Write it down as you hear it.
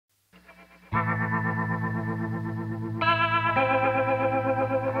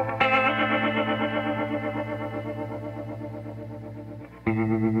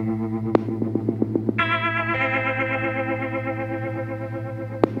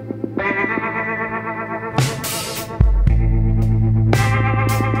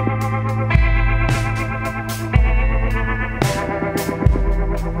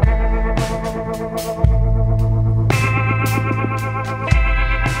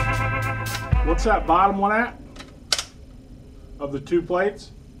What's that bottom one at? Of the two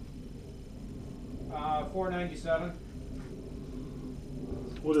plates? 497.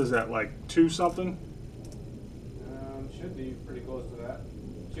 What is that, like 2 something? Should be pretty close to that.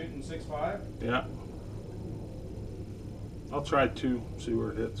 Shooting 6.5. Yeah. I'll try 2, see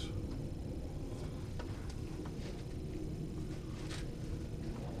where it hits.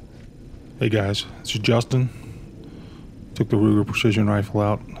 Hey guys, this is Justin. Took the Ruger precision rifle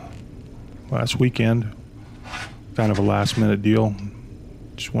out last weekend. Kind of a last minute deal.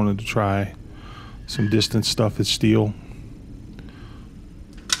 Just wanted to try some distance stuff at steel.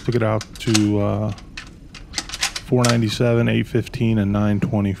 Took it out to 497, 815, and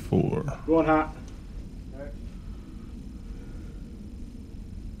 924. Going hot.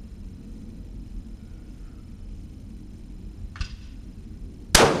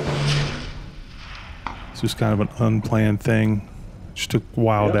 This is kind of an unplanned thing. Just took a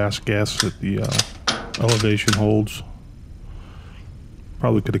wild ass guess at the elevation holds.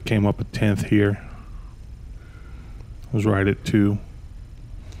 Probably could have came up a 10th here. I was right at 2.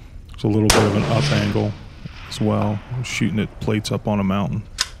 It's a little bit of an up angle as well. I was shooting at plates up on a mountain.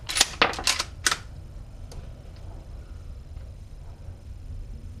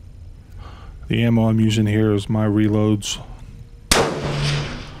 The ammo I'm using here is my reloads.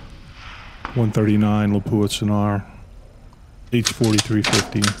 139 Lapua Scenar, H40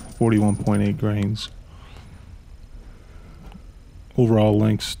 350, 41.8 grains. Overall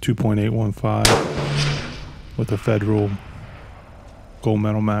length's 2.815 with a Federal gold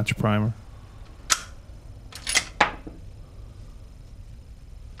medal match primer.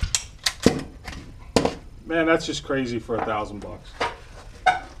 Man, that's just crazy for $1,000 bucks.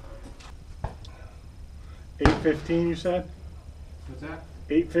 815, you said? What's that?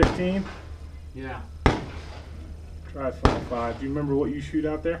 815? Yeah. Try 5.5. Do you remember what you shoot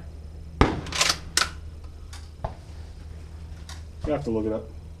out there? You have to look it up.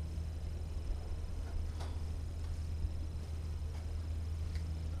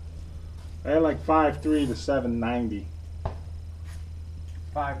 I had like 5.3 to 790.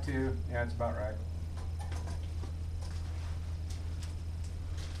 5.2. Yeah, that's about right.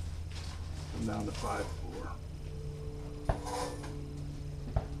 I'm down to 5.4.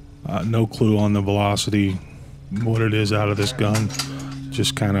 No clue on the velocity, what it is out of this gun.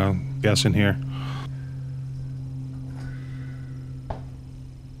 Just kind of guessing here.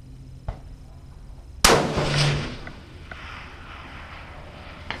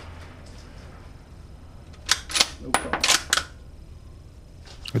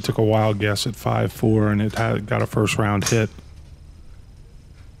 I took a wild guess at 5.4 and it got a first round hit.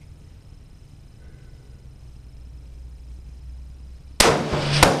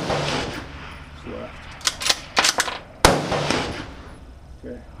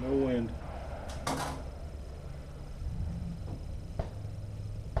 Okay, no wind.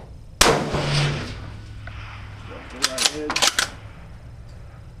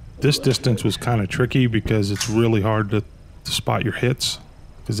 This distance was kind of tricky because it's really hard to spot your hits,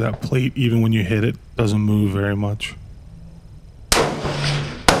 because that plate, even when you hit it, doesn't move very much.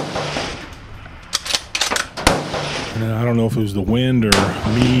 And I don't know if it was the wind or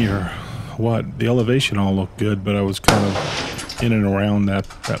me or what. The elevation all looked good, but I was kind of in and around that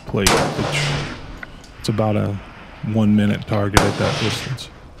plate, which it's about a 1 minute target at that distance.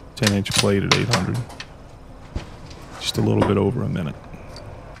 10-inch plate at 800. Just a little bit over a minute.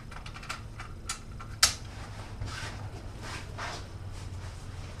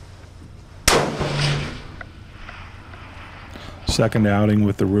 Second outing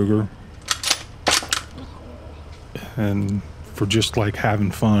with the Ruger, and for just like having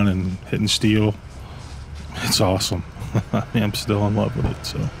fun and hitting steel, it's awesome. I'm still in love with it.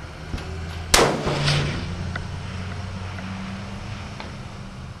 So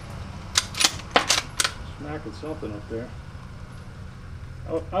smacking something up there.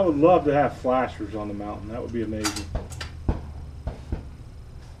 I would love to have flashers on the mountain. That would be amazing.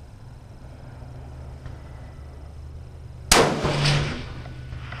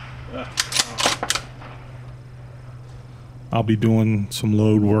 I'll be doing some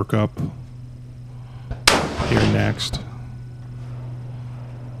load workup here next.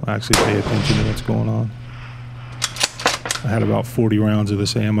 I'll actually pay attention to what's going on. I had about 40 rounds of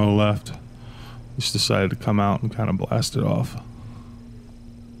this ammo left. Just decided to come out and kind of blast it off.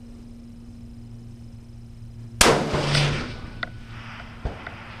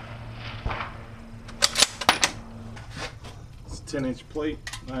 It's a 10-inch plate,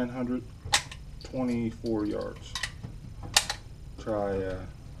 924 yards. Try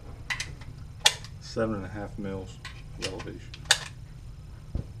 7.5 mils of elevation.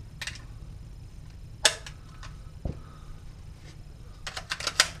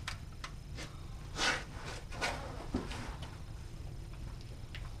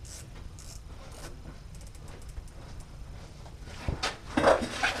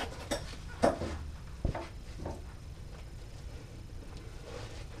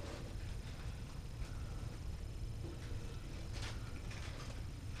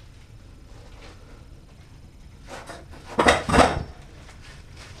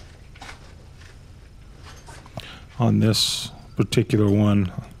 on this particular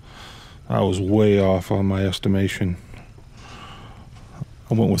one, I was way off on my estimation.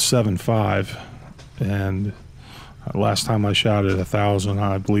 I went with 7.5, and last time I shot at 1,000,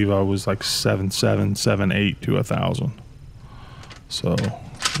 I believe I was like 7.7, 7.8 to 1,000. So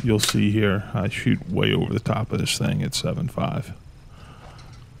you'll see here, I shoot way over the top of this thing at 7.5.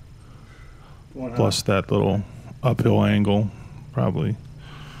 Plus that little uphill angle probably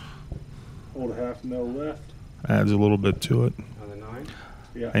Hold a half mil left. adds a little bit to it. On the 9?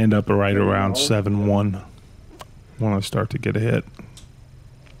 Yeah. I end up right around 7.1 when I start to get a hit.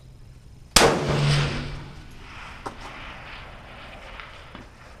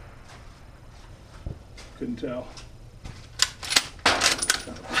 Couldn't tell.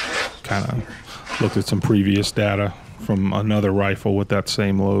 Kind of looked at some previous data from another rifle with that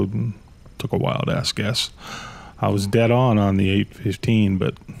same load and took a wild ass guess. I was dead on the 815,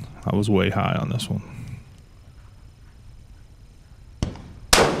 but I was way high on this one.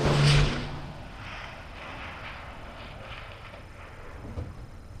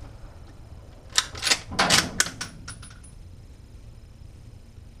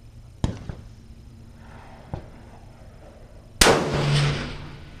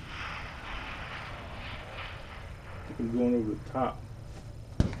 I'm going over the top.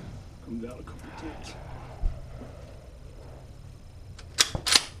 Come down a couple ticks.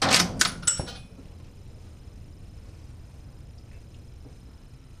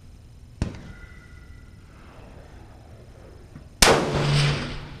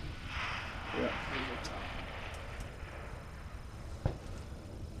 Yeah, over the top.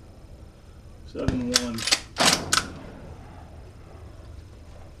 7.1.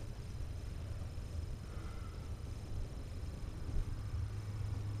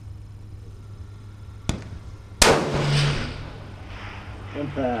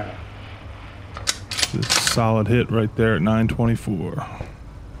 Impact. Just a solid hit right there at 924.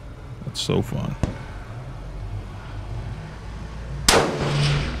 That's so fun.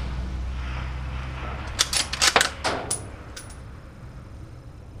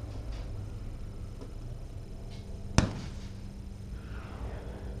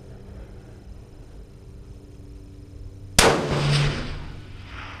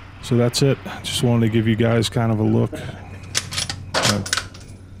 So that's it. Just wanted to give you guys kind of a look at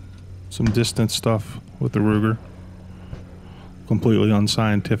some distance stuff with the Ruger. Completely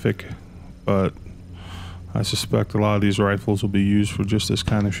unscientific, but I suspect a lot of these rifles will be used for just this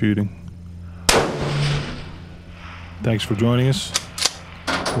kind of shooting. Thanks for joining us.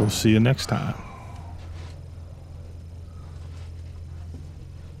 We'll see you next time.